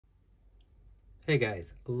Hey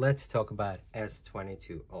guys, let's talk about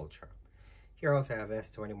S22 Ultra. Here I also have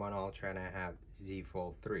S21 Ultra and I have Z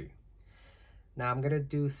Fold 3. Now I'm going to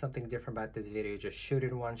do something different about this video, just shoot it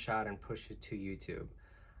in one shot and push it to YouTube.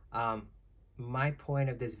 Um, my point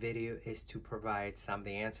of this video is to provide some of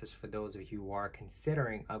the answers for those of you who are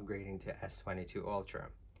considering upgrading to S22 Ultra.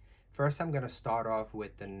 First, I'm going to start off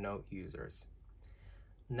with the Note users.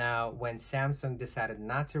 Now, when Samsung decided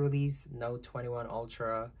not to release Note 21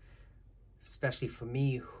 Ultra, especially for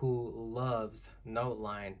me who loves Note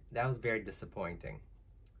line, that was very disappointing.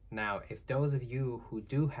 Now, if those of you who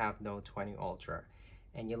do have Note 20 Ultra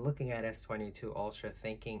and you're looking at S22 Ultra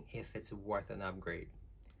thinking if it's worth an upgrade,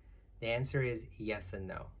 the answer is yes and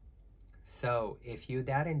no. So if you're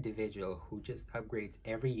that individual who just upgrades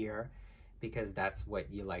every year because that's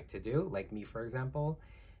what you like to do, like me for example,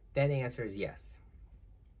 then the answer is yes.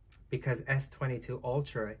 Because S22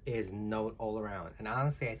 Ultra is Note all around. And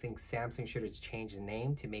honestly, I think Samsung should have changed the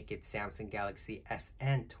name to make it Samsung Galaxy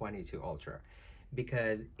SN22 Ultra,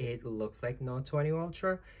 because it looks like Note 20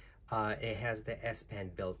 Ultra. It has the S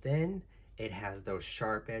Pen built in. It has those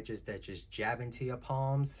sharp edges that just jab into your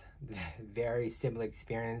palms. Very similar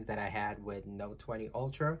experience that I had with Note 20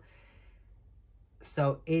 Ultra.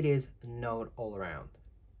 So it is Note all around.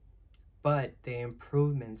 But the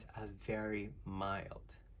improvements are very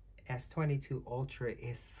mild. S22 Ultra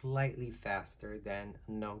is slightly faster than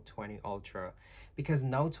Note 20 Ultra because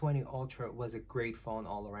Note 20 Ultra was a great phone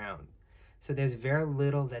all around. So there's very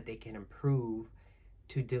little that they can improve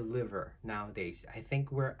to deliver nowadays. I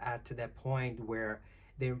think we're at to that point where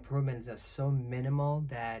the improvements are so minimal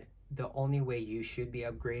that the only way you should be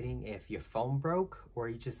upgrading if your phone broke or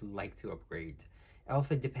you just like to upgrade. It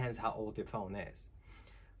also depends how old your phone is.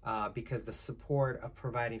 Because the support of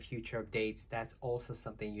providing future updates, that's also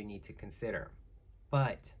something you need to consider.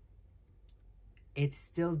 But it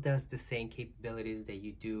still does the same capabilities that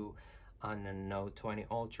you do on the Note 20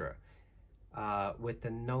 Ultra. With the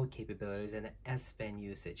Note capabilities and the S Pen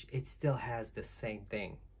usage, it still has the same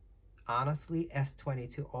thing. Honestly,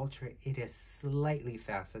 S22 Ultra, it is slightly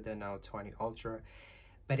faster than Note 20 Ultra,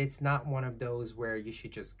 but it's not one of those where you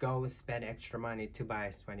should just go and spend extra money to buy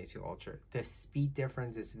S22 Ultra. The speed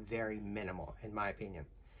difference is very minimal, in my opinion.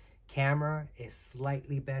 Camera is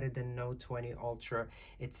slightly better than Note 20 Ultra.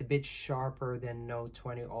 It's a bit sharper than Note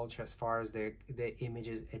 20 Ultra as far as the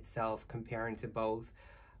images itself comparing to both.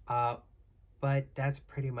 But that's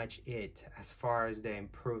pretty much it as far as the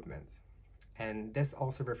improvements. And this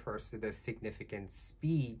also refers to the significant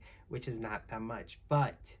speed, which is not that much.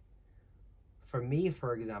 But for me,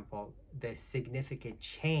 for example, the significant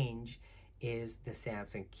change is the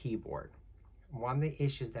Samsung keyboard. One of the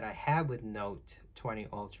issues that I had with Note 20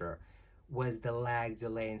 Ultra was the lag,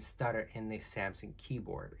 delay, and stutter in the Samsung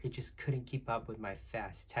keyboard. It just couldn't keep up with my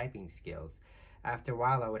fast typing skills. After a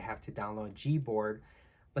while, I would have to download Gboard,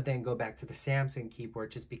 but then go back to the Samsung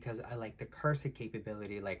keyboard just because I like the cursor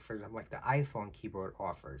capability, like for example, like the iPhone keyboard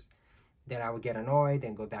offers. Then I would get annoyed,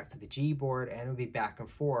 then go back to the Gboard, and it would be back and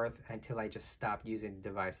forth until I just stopped using the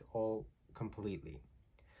device all completely.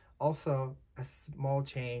 Also, a small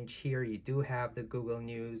change here, you do have the Google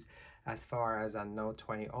News. As far as on Note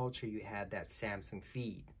 20 Ultra, you had that Samsung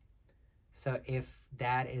feed. So if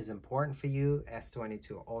that is important for you,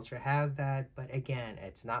 S22 Ultra has that, but again,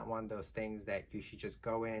 it's not one of those things that you should just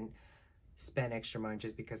go in, spend extra money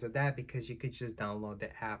just because of that, because you could just download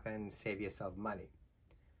the app and save yourself money.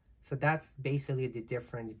 So that's basically the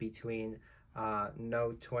difference between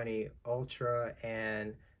Note 20 Ultra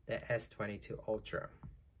and the S22 Ultra.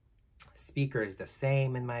 Speaker is the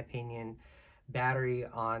same in my opinion. Battery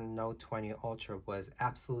on Note 20 Ultra was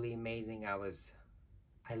absolutely amazing.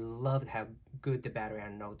 I loved how good the battery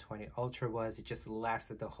on Note 20 Ultra was. It just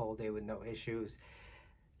lasted the whole day with no issues.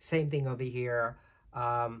 Same thing over here.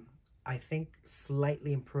 I think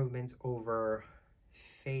slightly improvements over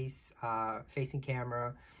facing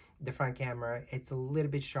camera. The front camera, it's a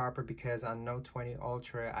little bit sharper because on Note 20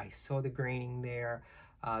 Ultra, I saw the graining there.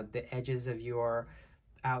 The edges of your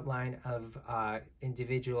outline of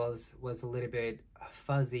individuals was a little bit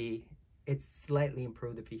fuzzy. It's slightly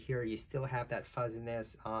improved over here. You still have that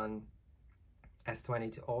fuzziness on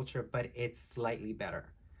S22 Ultra, but it's slightly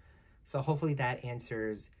better. So hopefully that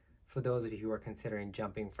answers for those of you who are considering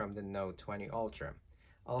jumping from the Note 20 Ultra.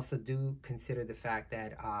 Also do consider the fact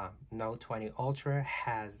that Note 20 Ultra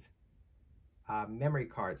has a memory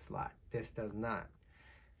card slot. This does not.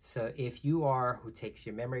 So if you are who takes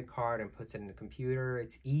your memory card and puts it in the computer,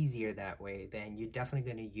 it's easier that way, then you're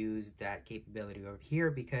definitely going to use that capability over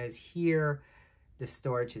here, because here The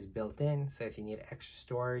storage is built in, so if you need extra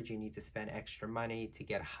storage, you need to spend extra money to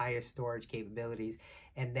get higher storage capabilities,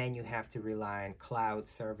 and then you have to rely on cloud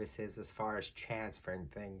services as far as transferring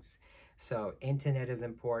things. So internet is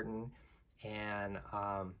important, and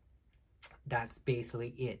that's basically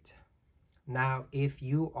it. Now, if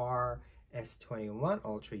you are S21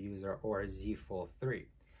 Ultra user or Z Fold 3,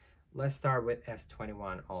 let's start with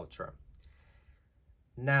S21 Ultra.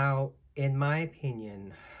 Now, in my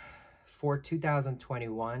opinion, for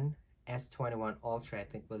 2021, S21 Ultra I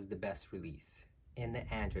think was the best release in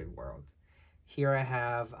the Android world. Here I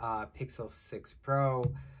have Pixel 6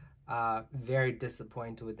 Pro. Very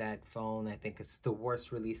disappointed with that phone. I think it's the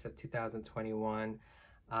worst release of 2021.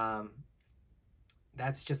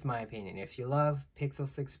 That's just my opinion. If you love Pixel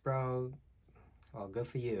 6 Pro, well, good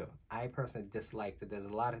for you. I personally disliked it. There's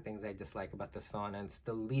a lot of things I dislike about this phone, and it's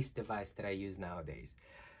the least device that I use nowadays.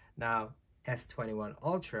 Now, S21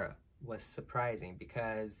 Ultra was surprising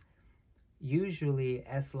because usually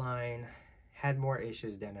S line had more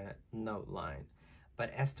issues than a Note line,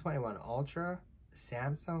 but S21 Ultra,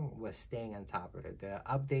 Samsung was staying on top of it. The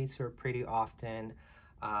updates were pretty often.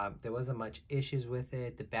 There wasn't much issues with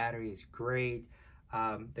it. The battery is great.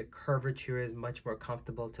 The curvature is much more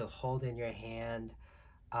comfortable to hold in your hand.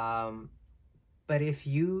 But if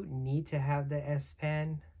you need to have the S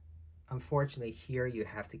Pen, unfortunately here you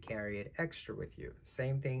have to carry it extra with you.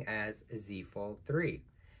 Same thing as Z Fold 3.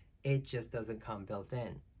 It just doesn't come built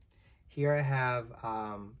in. Here I have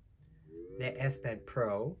the S Pen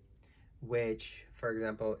Pro, which, for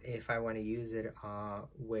example, if I want to use it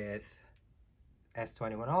with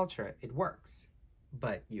S21 Ultra, it works,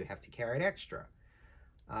 but you have to carry it extra.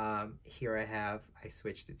 Here I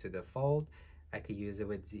switched it to the Fold. I could use it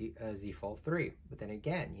with Z Fold 3, but then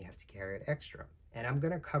again, you have to carry it extra. And I'm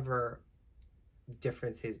going to cover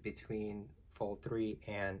differences between Fold 3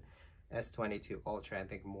 and S22 Ultra, I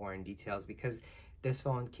think, more in details, because this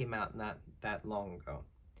phone came out not that long ago.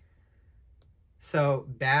 So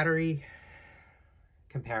battery,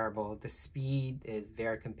 comparable. The speed is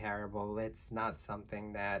very comparable. It's not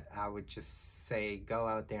something that I would just say go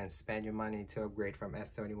out there and spend your money to upgrade from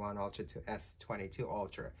S21 Ultra to S22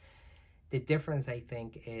 Ultra. The difference, I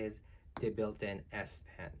think, is the built-in S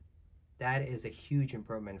Pen. That is a huge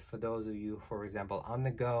improvement for those of you, for example, on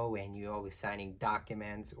the go and you're always signing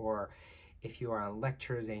documents, or if you are on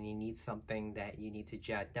lectures and you need something that you need to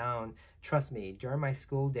jot down. Trust me, during my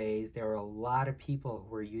school days, there were a lot of people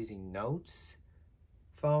who were using notes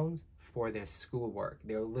phones for their schoolwork.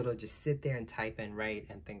 They were literally just sit there and type and write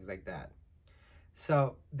and things like that.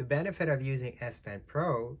 So the benefit of using S Pen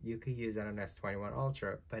Pro, you could use it on S21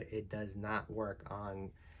 Ultra, but it does not work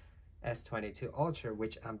on S22 Ultra,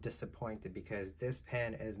 which I'm disappointed because this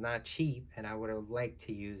pen is not cheap and I would have liked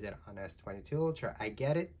to use it on S22 Ultra. I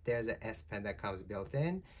get it, there's an S Pen that comes built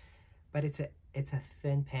in, but it's a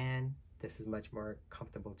thin pen. This is much more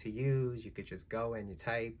comfortable to use. You could just go and you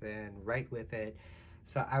type and write with it.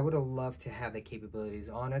 So I would have loved to have the capabilities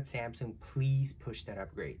on it. Samsung, please push that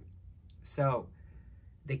upgrade. So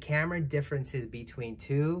the camera differences between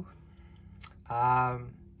two,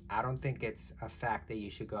 I don't think it's a fact that you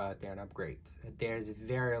should go out there and upgrade. There's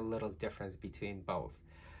very little difference between both.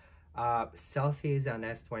 Selfies on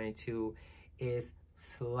S22 is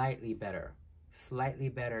slightly better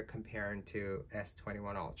compared to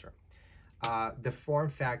S21 Ultra. The form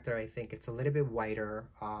factor, I think it's a little bit wider,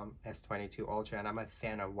 S22 Ultra, and I'm a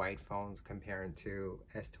fan of wide phones compared to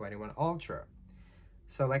S21 Ultra.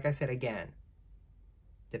 So like I said, again,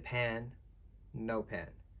 the pen, no pen.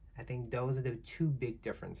 I think those are the two big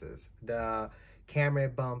differences. The camera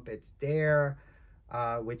bump, it's there,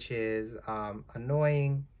 which is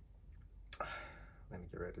annoying. Let me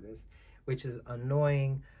get rid of this, which is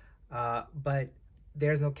annoying, but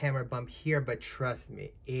there's no camera bump here, but trust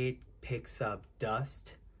me, it picks up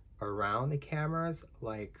dust around the cameras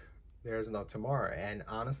like there's no tomorrow. And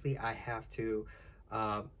honestly, I have to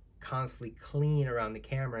constantly clean around the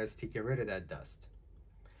cameras to get rid of that dust.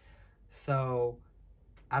 So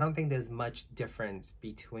I don't think there's much difference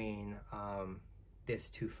between these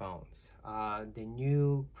two phones. The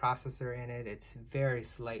new processor in it, it's very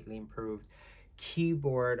slightly improved.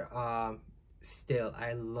 Keyboard, still,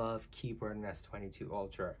 I love keyboard in S22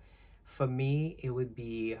 Ultra. For me, it would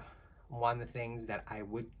be one of the things that I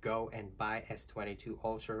would go and buy S22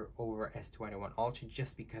 Ultra over S21 Ultra,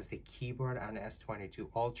 just because the keyboard on S22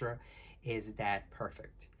 Ultra is that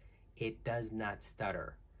perfect. It does not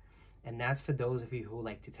stutter. And that's for those of you who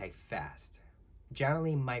like to type fast.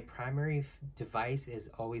 Generally, my primary device is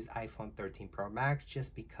always iPhone 13 Pro Max,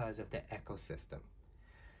 just because of the ecosystem.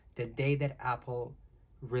 The day that Apple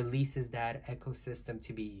releases that ecosystem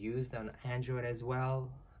to be used on Android as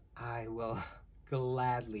well, I will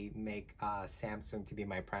gladly make Samsung to be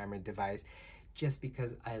my primary device, just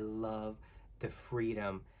because I love the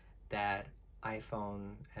freedom that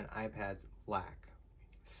iPhone and iPads lack.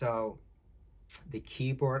 So the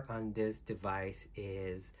keyboard on this device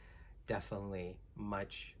is definitely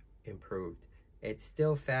much improved. It's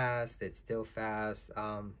still fast. It's still fast.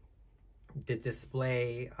 The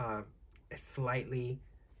display it's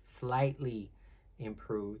slightly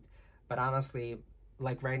improved, but honestly,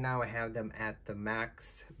 like right now I have them at the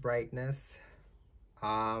max brightness,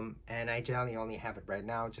 and I generally only have it right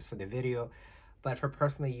now just for the video, but for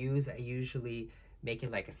personal use I usually make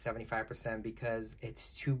it like a 75% because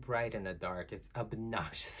it's too bright in the dark. It's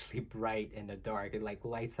obnoxiously bright in the dark. It like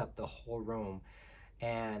lights up the whole room,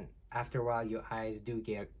 and after a while your eyes do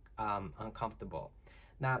get uncomfortable.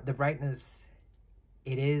 Now the brightness,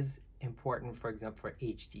 it is important, for example, for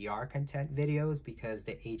HDR content videos, because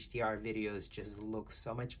the HDR videos just look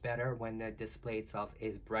so much better when the display itself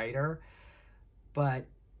is brighter, but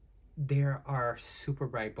there are super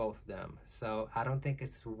bright, both of them. So I don't think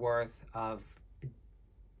it's worth of,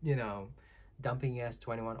 you know, dumping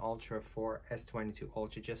S21 Ultra for S22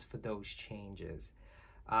 Ultra just for those changes.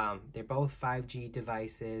 They're both 5G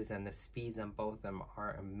devices, and the speeds on both of them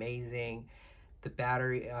are amazing. The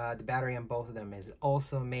battery on both of them is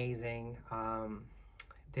also amazing.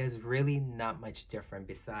 There's really not much different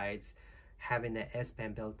besides having the S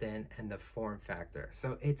Pen built in and the form factor.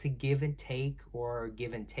 So it's a give and take, or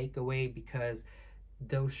give and take away, because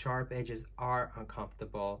those sharp edges are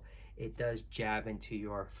uncomfortable. It does jab into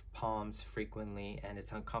your palms frequently, and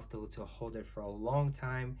it's uncomfortable to hold it for a long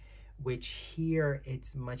time, which here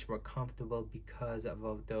it's much more comfortable because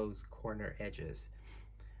of those corner edges.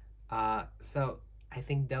 So I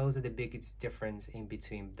think those are the biggest difference in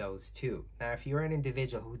between those two. Now, if you're an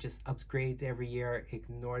individual who just upgrades every year,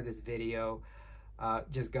 ignore this video.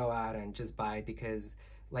 Just go out and just buy it, because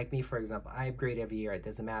like me, for example, I upgrade every year. It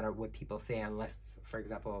doesn't matter what people say, unless, for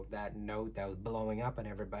example, that note that was blowing up on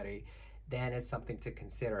everybody, then it's something to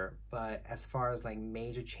consider. But as far as like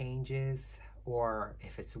major changes, or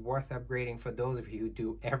if it's worth upgrading, for those of you who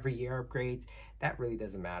do every year upgrades, that really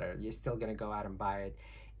doesn't matter. You're still gonna go out and buy it.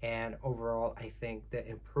 And overall, I think the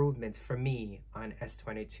improvements for me on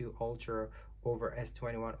S22 Ultra over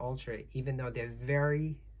S21 Ultra, even though they're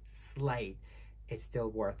very slight, it's still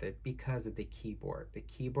worth it because of the keyboard. The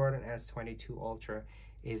keyboard on S22 Ultra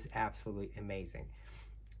is absolutely amazing.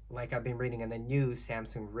 Like I've been reading in the news,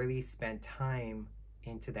 Samsung really spent time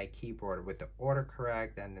into that keyboard with the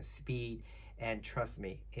autocorrect and the speed, and trust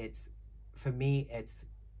me, for me, it's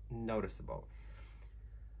noticeable.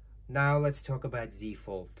 Now let's talk about Z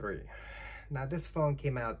Fold 3. Now this phone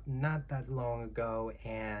came out not that long ago,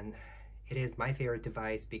 and it is my favorite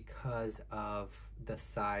device because of the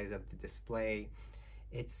size of the display.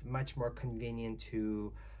 It's much more convenient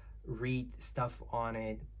to read stuff on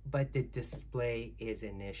it, but the display is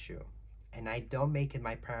an issue. And I don't make it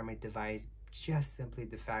my primary device, just simply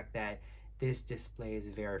the fact that this display is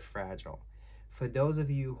very fragile. For those of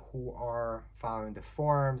you who are following the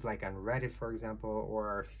forums, like on Reddit, for example,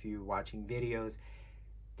 or if you're watching videos,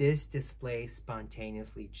 this display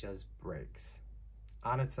spontaneously just breaks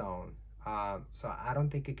on its own. So I don't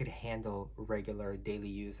think it could handle regular daily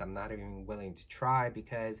use. I'm not even willing to try,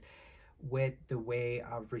 because with the way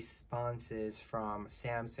of responses from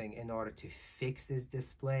Samsung in order to fix this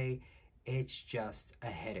display, it's just a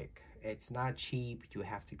headache. It's not cheap. You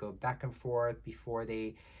have to go back and forth before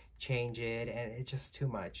they change it, and it's just too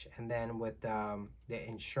much. And then with the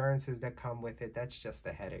insurances that come with it, that's just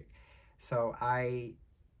a headache. So I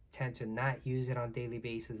tend to not use it on daily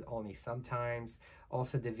basis, only sometimes.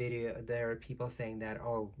 Also, there are people saying that,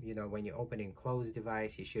 oh, you know, when you open and close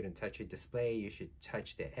device, you shouldn't touch your display, you should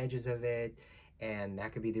touch the edges of it, and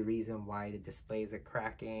that could be the reason why the displays are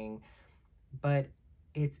cracking. But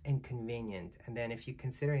it's inconvenient. And then if you're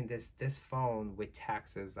considering this phone with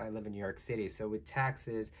taxes, I live in New York City, so with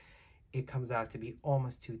taxes, it comes out to be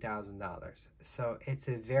almost $2,000. So it's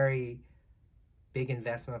a very big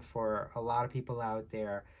investment for a lot of people out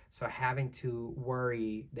there. So having to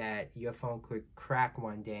worry that your phone could crack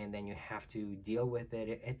one day and then you have to deal with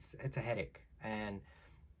it, it's a headache. And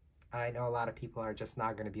I know a lot of people are just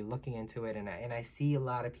not going to be looking into it, and I see a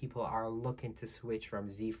lot of people are looking to switch from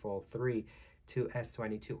Z Fold 3 to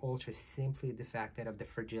S22 Ultra, simply the fact that of the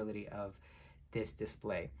fragility of this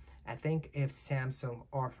display. I think if Samsung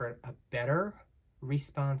offered a better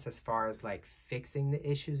response as far as like fixing the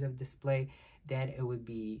issues of display, then it would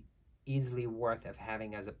be easily worth of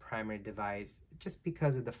having as a primary device, just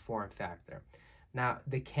because of the form factor. Now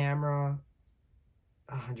the camera,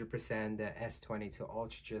 100% the S22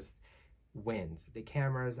 Ultra just wins. The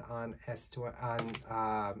cameras on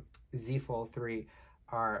Z Fold 3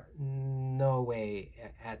 are no way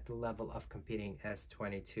at the level of competing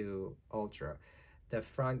S22 Ultra. The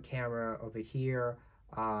front camera over here,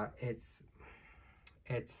 it's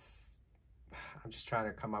I'm just trying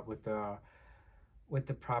to come up with the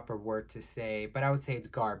proper word to say, but I would say it's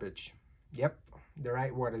garbage. Yep, the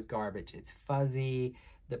right word is garbage. It's fuzzy.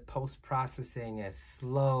 The post-processing is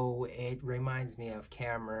slow. It reminds me of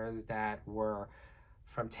cameras that were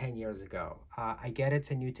from 10 years ago. I get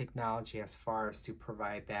it's a new technology as far as to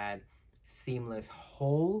provide that seamless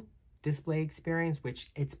whole display experience, which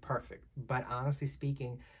it's perfect. But honestly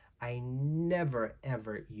speaking, I never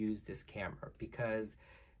ever use this camera because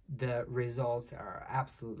the results are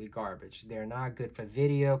absolutely garbage. They're not good for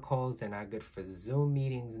video calls. They're not good for Zoom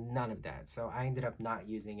meetings, none of that. So I ended up not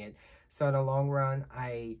using it. So in the long run,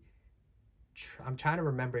 I'm trying to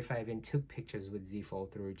remember if I even took pictures with Z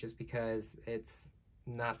Fold 3, just because it's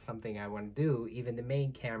not something I want to do. Even the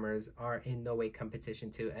main cameras are in no way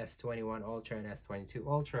competition to S21 Ultra and S22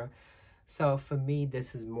 Ultra. So for me,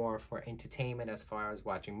 this is more for entertainment as far as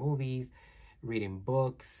watching movies, reading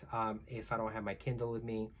books, if I don't have my Kindle with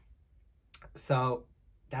me. So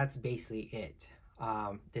that's basically it.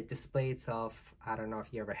 The display itself, I don't know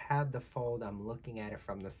if you ever had the Fold. I'm looking at it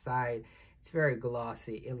from the side. It's very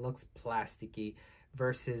glossy. It looks plasticky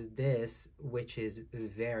versus this, which is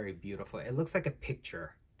very beautiful. It looks like a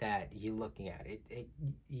picture that you're looking at.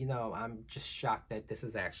 You know, I'm just shocked that this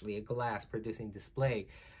is actually a glass producing display.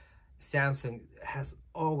 Samsung has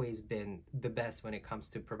always been the best when it comes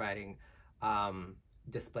to providing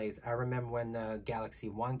displays. I remember when the Galaxy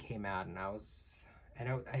 1 came out, and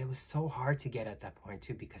it was so hard to get at that point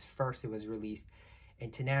too, because first it was released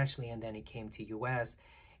internationally and then it came to US,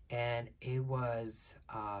 and it was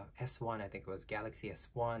S1, I think it was Galaxy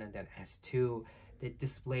S1 and then S2. The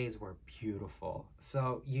displays were beautiful.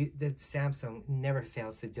 So the Samsung never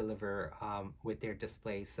fails to deliver with their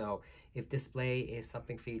displays. So if display is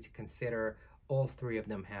something for you to consider, all three of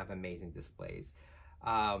them have amazing displays.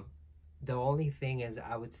 The only thing is,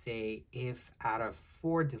 I would say, if out of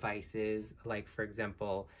 4 devices, like for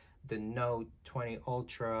example, the Note 20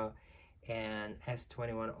 Ultra and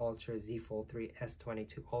S21 Ultra, Z Fold 3,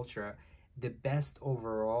 S22 Ultra, the best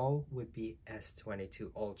overall would be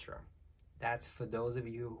S22 Ultra. That's for those of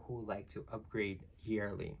you who like to upgrade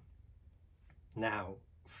yearly. Now,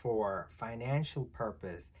 for financial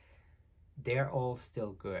purpose, they're all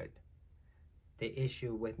still good. The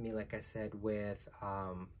issue with me, like I said, with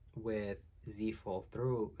Z Fold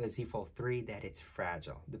 3, that it's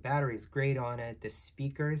fragile. The battery is great on it. The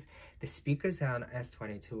speakers on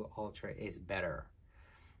S22 Ultra is better.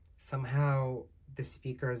 Somehow the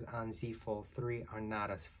speakers on Z Fold 3 are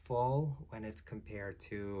not as full when it's compared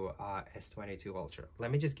to S22 Ultra.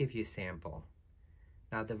 Let me just give you a sample.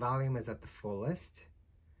 Now the volume is at the fullest.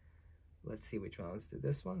 Let's see which one. Let's do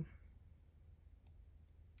this one.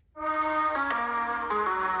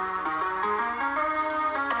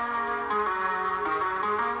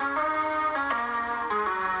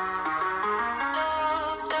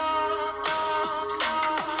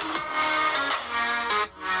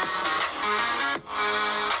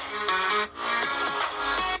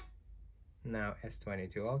 Now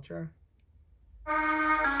S22 Ultra.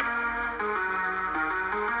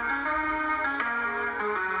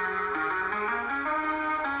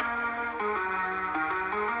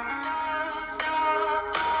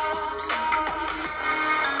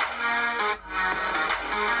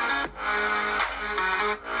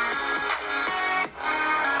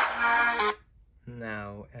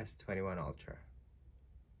 Now S21 Ultra.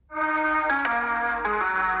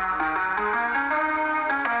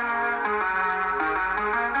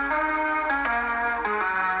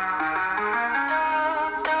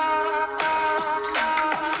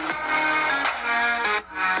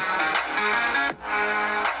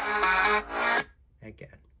 Again.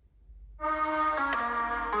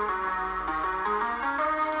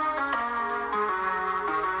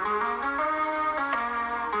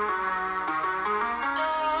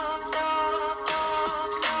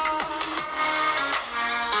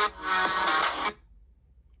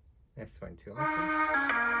 S22 Ultra.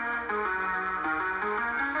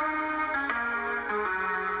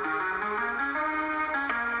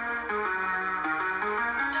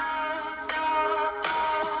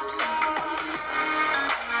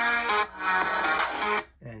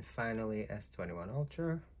 And finally, S21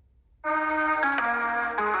 Ultra.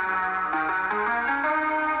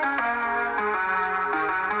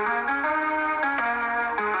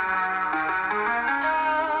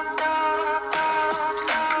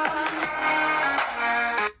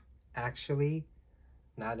 Actually,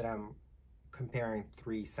 now that I'm comparing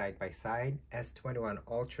three side by side, S21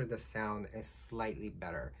 Ultra, the sound is slightly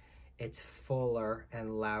better. It's fuller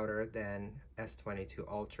and louder than S22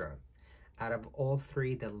 Ultra. Out of all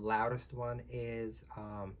three, the loudest one is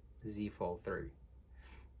Z Fold 3.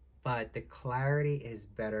 But the clarity is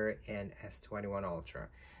better in S21 Ultra.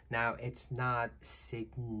 Now, it's not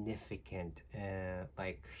significant,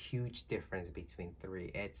 like huge difference between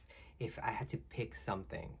three. It's, if I had to pick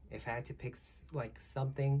something,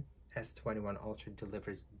 something, S21 Ultra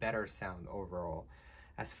delivers better sound overall.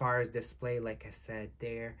 As far as display, like I said,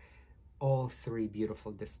 they're all three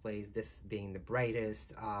beautiful displays, this being the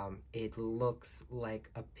brightest. It looks like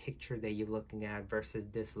a picture that you're looking at versus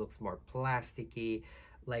this looks more plasticky.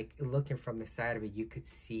 Like looking from the side of it, you could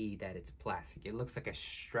see that it's plastic. It looks like a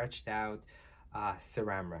stretched out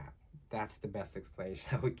saran wrap. That's the best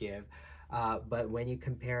explanation I would give. But when you're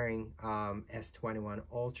comparing S21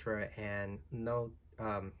 Ultra and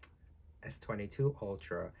S22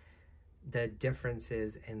 Ultra, the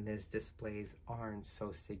differences in these displays aren't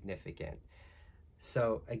so significant.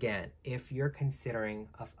 So again, if you're considering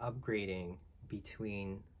of upgrading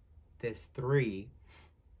between these three,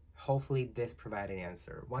 hopefully this provides an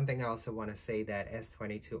answer. One thing I also want to say that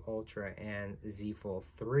S22 Ultra and Z Fold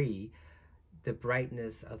 3, the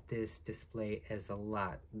brightness of this display is a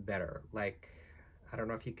lot better. Like, I don't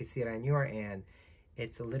know if you can see it on your end,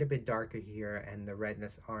 it's a little bit darker here and the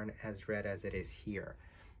redness aren't as red as it is here.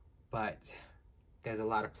 But there's a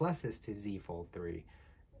lot of pluses to Z Fold 3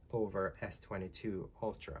 over S22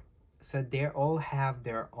 Ultra. So they all have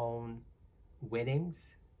their own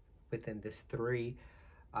winnings within this three.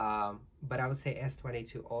 But I would say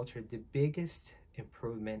S22 Ultra, the biggest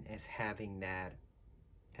improvement is having that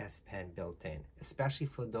S Pen built in, especially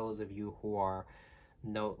for those of you who are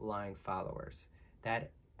note line followers.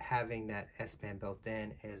 That having that S Pen built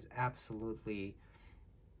in is absolutely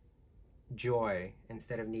joy,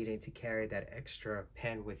 instead of needing to carry that extra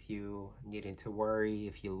pen with you, needing to worry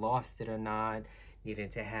if you lost it or not, needing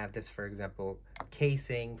to have this, for example,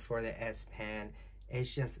 casing for the S Pen.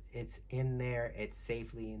 It's just, it's in there, it's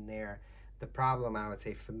safely in there. The problem, I would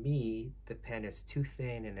say, for me, the pen is too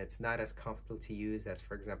thin and it's not as comfortable to use as,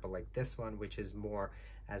 for example, like this one, which is more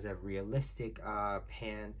as a realistic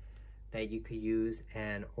pen that you could use,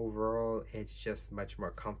 and overall it's just much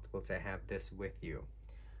more comfortable to have this with you.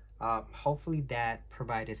 Hopefully that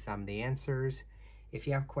provided some of the answers. If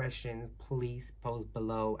you have questions, please post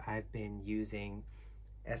below. I've been using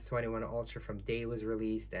S21 Ultra from day it was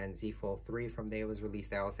released and Z Fold 3 from day it was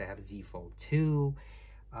released. I also have Z Fold 2.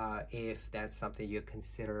 If that's something you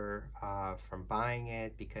consider from buying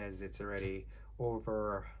it, because it's already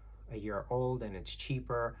over a year old and it's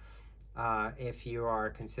cheaper. If you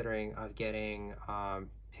are considering of getting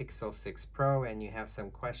Pixel 6 Pro and you have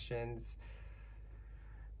some questions,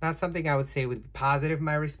 not something I would say would be positive,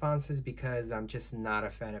 my responses, because I'm just not a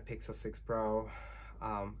fan of Pixel 6 Pro.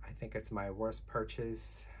 I think it's my worst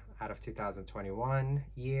purchase out of 2021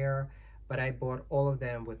 year, but I bought all of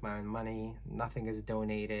them with my own money. Nothing is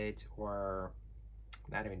donated, or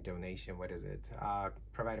not even donation, what is it?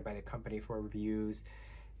 Provided by the company for reviews.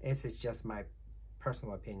 It's just my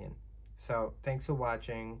personal opinion. So thanks for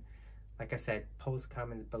watching. Like I said, post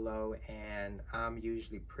comments below, and I'm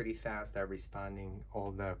usually pretty fast at responding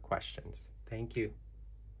all the questions. Thank you.